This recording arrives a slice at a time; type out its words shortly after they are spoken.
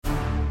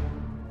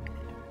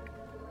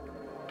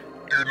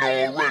you know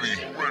already.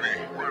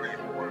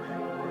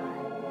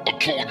 I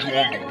told you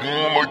I'm the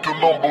one like the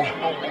number.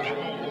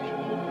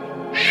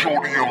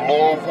 Shorty in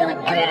love with a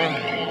gunner.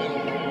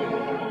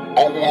 I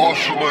was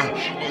hustling,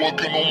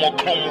 working on my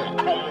come up.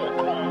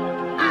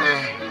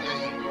 Yeah.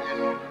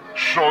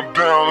 Sun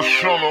down the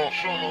sun up.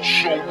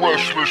 So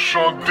restless,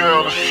 sun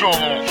down the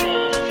sun up.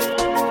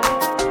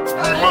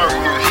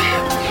 Relentless.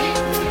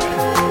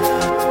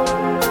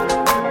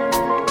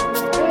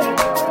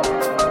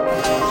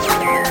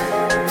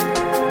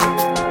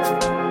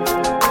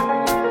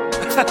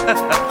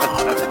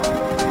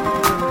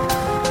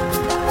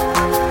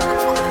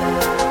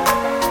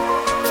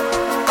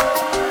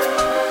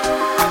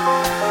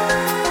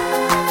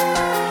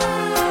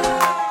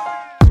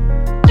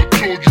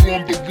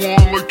 I'm the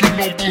one like the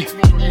number.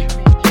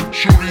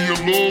 Shorty in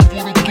love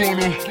with a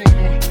gunner.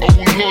 I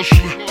was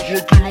hustling,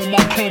 working on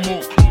my come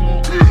up.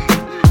 Yeah.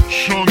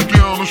 Sun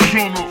down the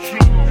sun up.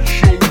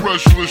 So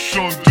restless,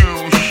 sun down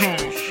the sun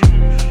up.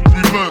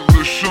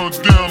 Relentless, sun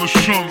down the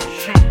sun up.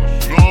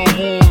 Now I'm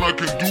on, I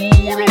can do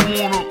what I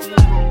wanna.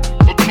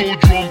 I told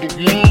you I'm the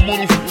one,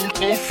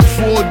 motherfucker.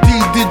 4D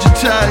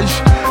digitized.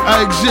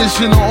 I exist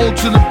in an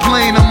alternate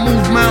plane. I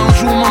move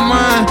mountains with my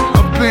mind.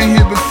 I've been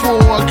here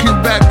before, I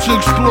came back to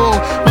explore.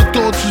 My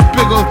thoughts is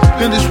bigger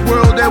than this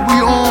world that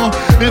we on.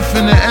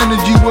 Infinite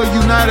energy, we're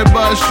united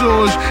by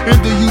shores. In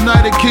the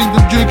United Kingdom,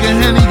 drinking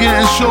Henny,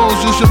 getting souls.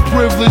 It's a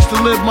privilege to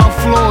live my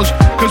flaws,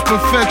 cause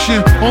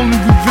perfection only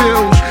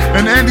reveals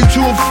an ending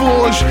to a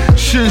force.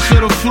 Sins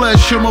of the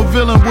flesh, I'm a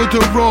villain with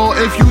the raw.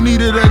 If you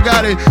need it, I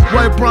got it.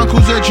 White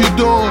Broncos at your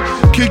door.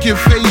 Kick your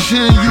face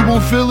in, you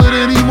won't feel it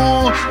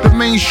anymore. The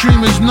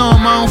mainstream is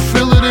numb, I don't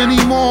feel it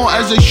anymore.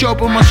 As I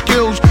sharpen my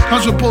skills,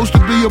 I'm supposed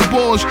to be a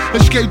boss.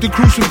 Escape the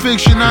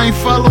crucifixion, I ain't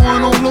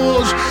following no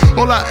laws.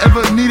 All I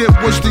ever needed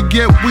was to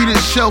get weed and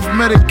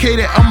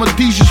self-medicated. I'm a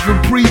thesis for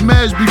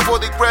pre-meds.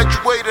 Before they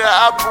graduated,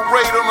 I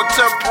operate on a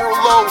temporal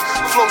low.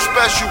 Flow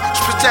special,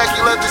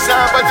 spectacular,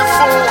 designed by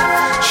default.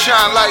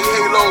 Shine like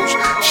halos,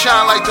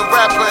 shine like the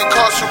rapper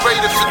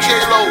incarcerated for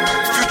J-Lo.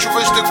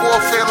 Futuristic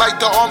warfare like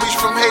the armies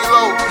from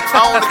Halo. I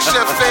don't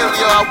accept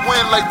failure, I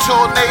win like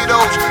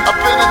tornadoes. I've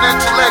been an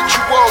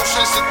intellectual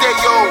since the day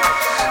old.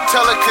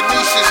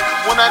 Telekinesis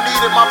when I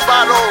needed my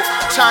bottle.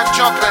 Time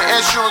jumping,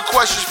 answering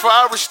questions for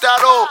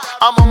Aristotle.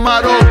 I'm a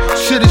motto,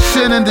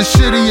 citizen in the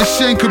city of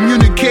sin.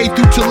 Communicate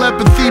through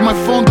telepathy, my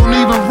phone don't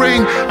even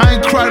ring. I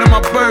ain't cried at my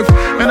birth,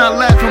 and I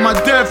laugh at my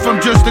death. I'm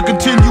just a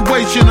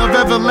continuation of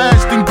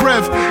everlasting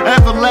breath.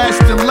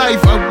 Everlasting life,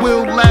 I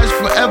will last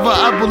forever.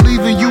 I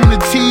believe in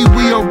unity,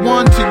 we are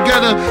one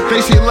together.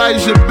 They say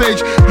life's a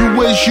bitch, you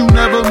wish you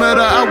never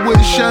met her. I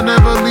wish I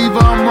never leave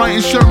her. I'm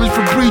writing sermons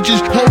for preachers,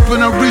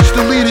 hoping I reach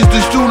the leaders. The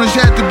students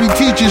had to be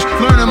teachers,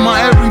 learning my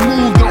every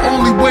move. The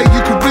only way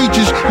you can reach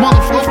is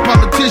motherfucking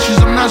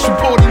politicians. I'm not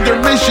supporting their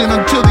mission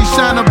until they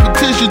sign a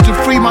petition to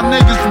free my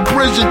niggas from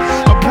prison.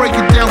 I break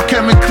it down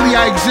chemically,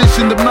 I exist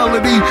in the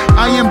melody.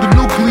 I am the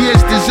nucleus,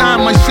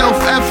 design myself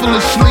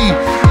effortlessly.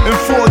 In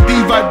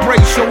 4D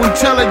vibrate so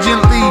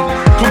intelligently.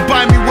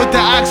 Combine me with the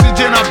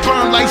oxygen, I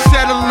burn like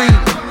acetylene.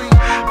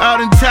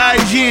 Out in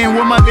Taijin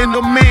with my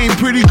domain.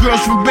 Pretty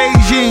girls from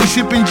Beijing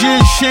sipping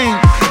ginseng.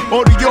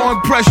 Audio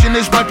impression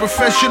is my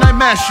profession, I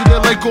mastered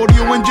it like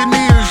audio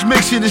engineers.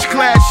 Mixing this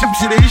class,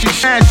 it is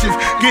massive.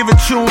 Give it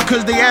to them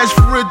cause they asked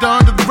for it. The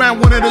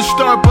underground wanted to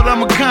start, but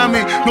I'm a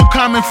comment. No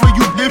comment for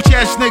you bitch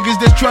ass niggas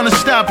that's trying to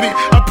stop it.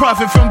 I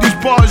profit from these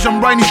bars, I'm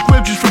writing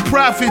scriptures for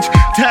prophets.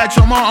 Tats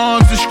on my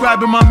arms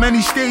describing my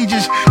many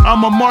stages.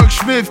 I'm a Mark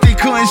Smith, they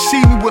couldn't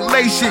see me with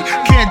LASIK.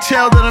 Can't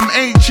tell that I'm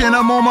ancient,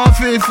 I'm on my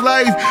fifth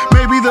life.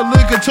 Maybe the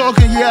liquor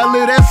talking, yeah I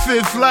live that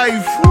fifth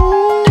life.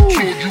 Woo. I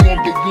told you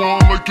I'm the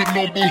one like the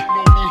number.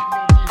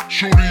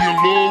 Shorty in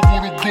love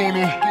with a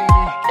gunner.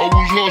 I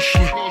was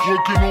hustling,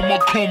 working on my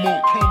come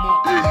up.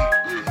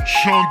 Yeah.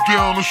 Sun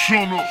down the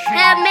sun up.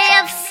 I may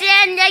have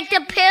sinned like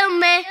the pill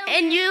man,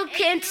 and you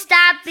can't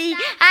stop me.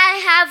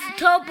 I have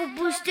turbo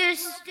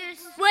boosters,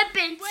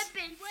 weapons.